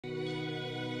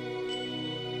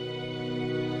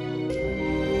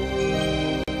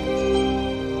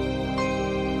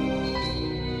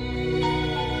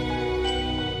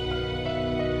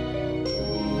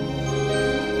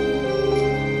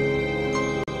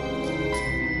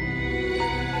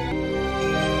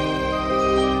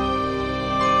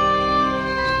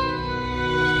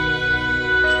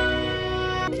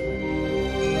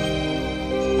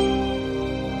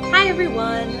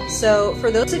So for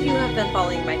those of you who have been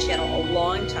following my channel a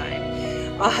long time,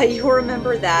 you'll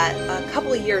remember that a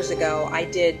couple of years ago I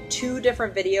did 2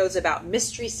 different videos about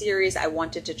mystery series I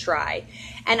wanted to try.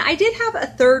 And I did have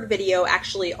a 3rd video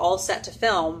actually all set to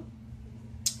film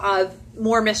of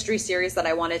more mystery series that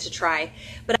I wanted to try.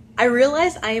 But I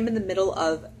realized I am in the middle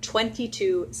of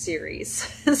 22 series.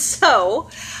 So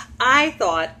I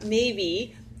thought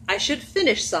maybe I should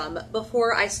finish some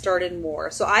before I started more.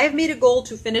 So I have made a goal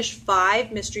to finish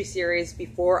 5 mystery series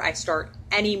before I start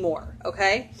any more,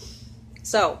 okay?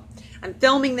 So I'm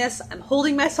filming this, I'm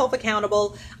holding myself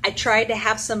accountable. I tried to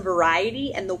have some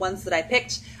variety in the ones that I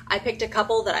picked a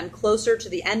couple that I'm closer to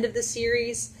the end of the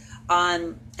series.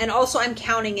 And also I'm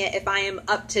counting it if I am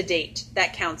up to date.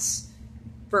 That counts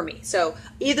for me. So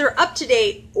either up to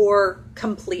date or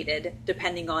completed,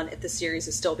 depending on if the series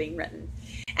is still being written.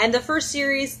 And the first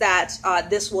series that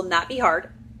this will not be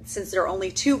hard, since there are only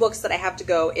 2 books that I have to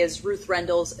go, is Ruth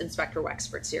Rendell's Inspector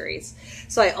Wexford series.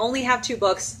 So I only have 2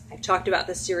 books. I've talked about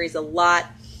this series a lot.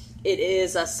 It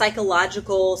is a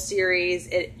psychological series.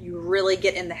 You really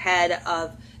get in the head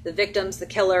of the victims, the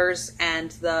killers,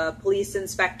 and the police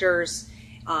inspectors,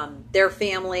 their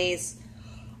families,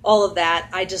 all of that.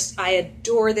 I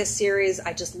adore this series.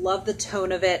 I just love the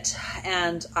tone of it,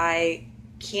 and I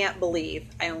can't believe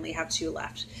I only have 2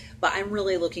 left. But I'm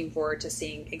really looking forward to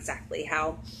seeing exactly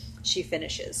how she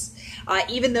finishes.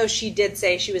 Even though she did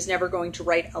say she was never going to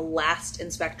write a last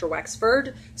Inspector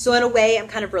Wexford. So in a way, I'm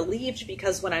kind of relieved,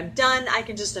 because when I'm done, I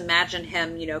can just imagine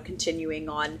him, continuing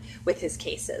on with his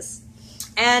cases.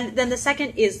 And then the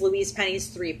second is Louise Penny's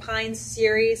 3 Pines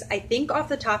series. I think off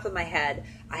the top of my head,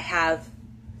 I have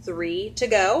 3 to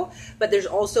go, but there's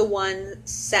also one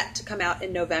set to come out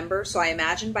in November. So I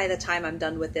imagine by the time I'm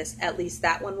done with this, at least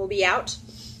that one will be out.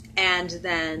 And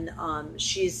then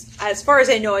she's, as far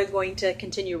as I know, I'm going to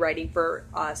continue writing for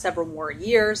several more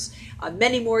years,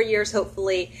 many more years,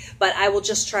 hopefully. But I will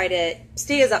just try to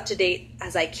stay as up to date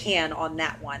as I can on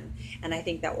that one. And I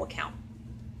think that will count.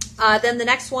 Then the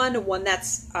next one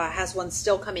that's has one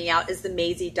still coming out, is the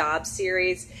Maisie Dobbs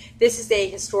series. This is a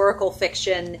historical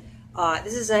fiction.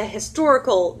 This is a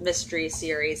historical mystery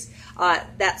series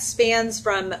that spans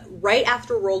from right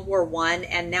after World War I,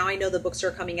 and now I know the books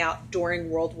are coming out during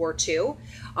World War II.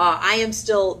 I am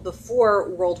still before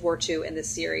World War II in this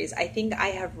series. I think I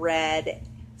have read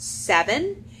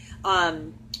 7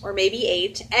 or maybe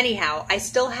 8. Anyhow, I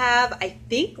still have, I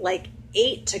think, like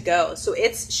 8 to go. So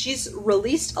she's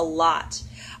released a lot.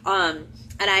 And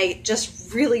I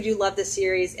just really do love this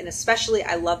series, and especially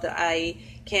I love that I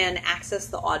can access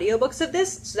the audiobooks of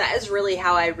this. So that is really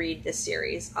how I read this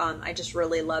series. I just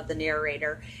really love the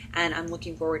narrator, and I'm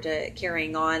looking forward to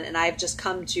carrying on. And I've just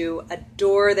come to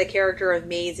adore the character of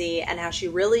Maisie, and how she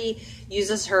really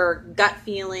uses her gut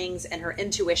feelings and her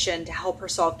intuition to help her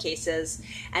solve cases,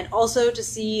 and also to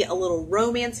see a little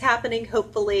romance happening,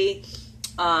 hopefully.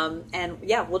 And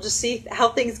yeah, we'll just see how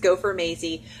things go for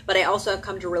Maisie. But I also have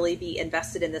come to really be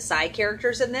invested in the side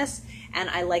characters in this, and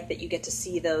I like that you get to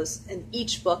see those in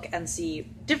each book and see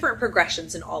different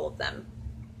progressions in all of them.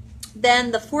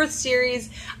 Then the 4th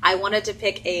series, I wanted to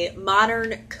pick a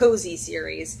modern cozy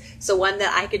series. So one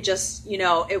that I could just,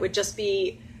 it would just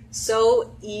be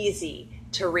so easy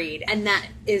to read, and that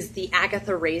is the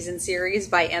Agatha Raisin series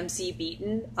by MC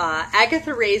Beaton.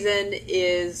 Agatha Raisin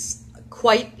is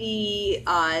quite the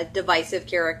divisive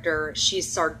character.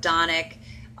 She's sardonic,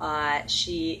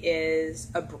 she is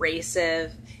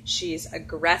abrasive, she's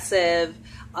aggressive,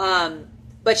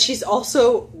 but she's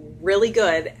also really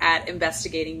good at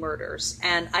investigating murders.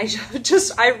 And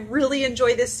I really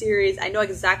enjoy this series. I know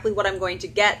exactly what I'm going to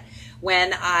get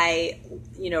when I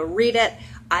read it.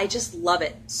 I just love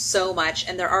it so much.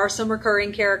 And there are some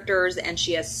recurring characters, and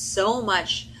she has so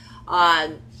much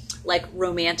like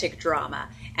romantic drama.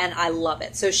 And I love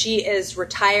it. So she is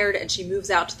retired, and she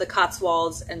moves out to the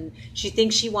Cotswolds, and she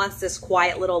thinks she wants this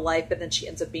quiet little life, but then she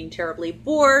ends up being terribly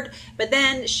bored. But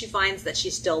then she finds that she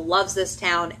still loves this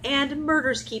town, and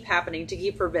murders keep happening to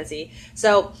keep her busy.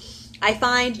 So I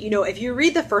find, if you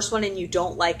read the first one and you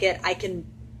don't like it, I can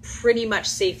pretty much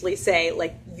safely say,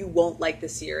 like, you won't like the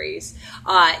series.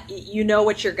 You know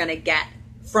what you're going to get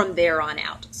from there on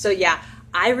out. So yeah,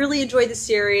 I really enjoy the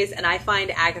series, and I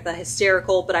find Agatha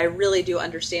hysterical, but I really do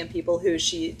understand people who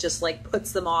she just like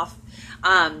puts them off.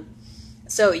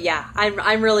 So yeah,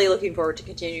 I'm really looking forward to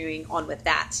continuing on with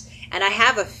that. And I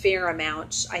have a fair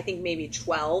amount, I think maybe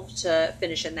 12 to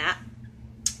finish in that.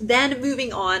 Then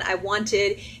moving on, I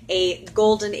wanted a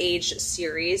Golden Age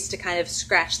series to kind of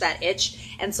scratch that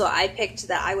itch. And so I picked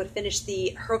that I would finish the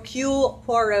Hercule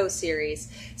Poirot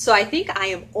series. So I think I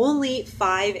am only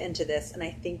 5 into this, and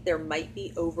I think there might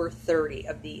be over 30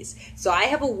 of these. So I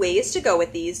have a ways to go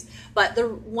with these. But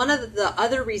one of the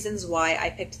other reasons why I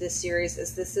picked this series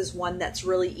is this is one that's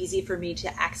really easy for me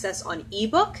to access on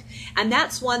ebook. And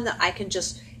that's one that I can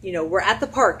just, you know, we're at the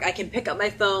park, I can pick up my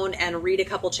phone and read a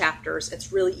couple chapters.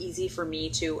 It's really easy for me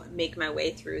to make my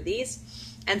way through these.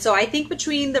 And so I think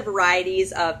between the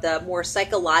varieties of the more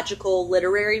psychological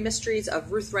literary mysteries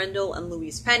of Ruth Rendell and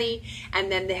Louise Penny,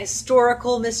 and then the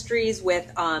historical mysteries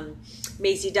with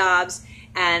Maisie Dobbs,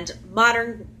 and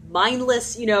modern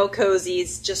mindless, you know,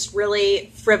 cozies, just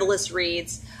really frivolous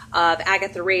reads of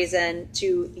Agatha Raisin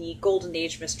to the Golden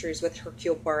Age mysteries with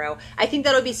Hercule Poirot. I think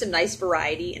that'll be some nice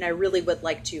variety, and I really would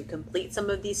like to complete some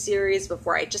of these series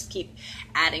before I just keep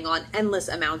adding on endless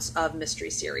amounts of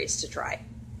mystery series to try.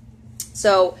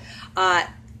 So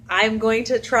I'm going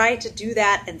to try to do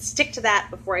that and stick to that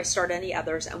before I start any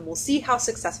others, and we'll see how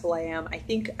successful I am. I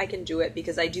think I can do it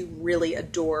because I do really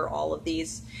adore all of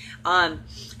these. And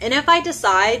if I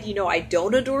decide, you know, I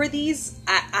don't adore these,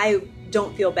 I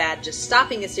don't feel bad just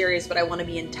stopping a series, but I want to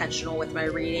be intentional with my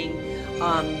reading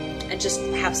and just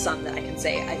have some that I can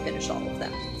say I finished all of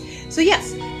them. So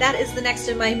yes, that is the next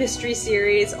in my mystery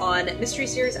series on mystery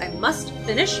series I must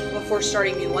finish before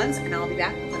starting new ones, and I'll be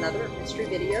back with another mystery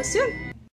video soon.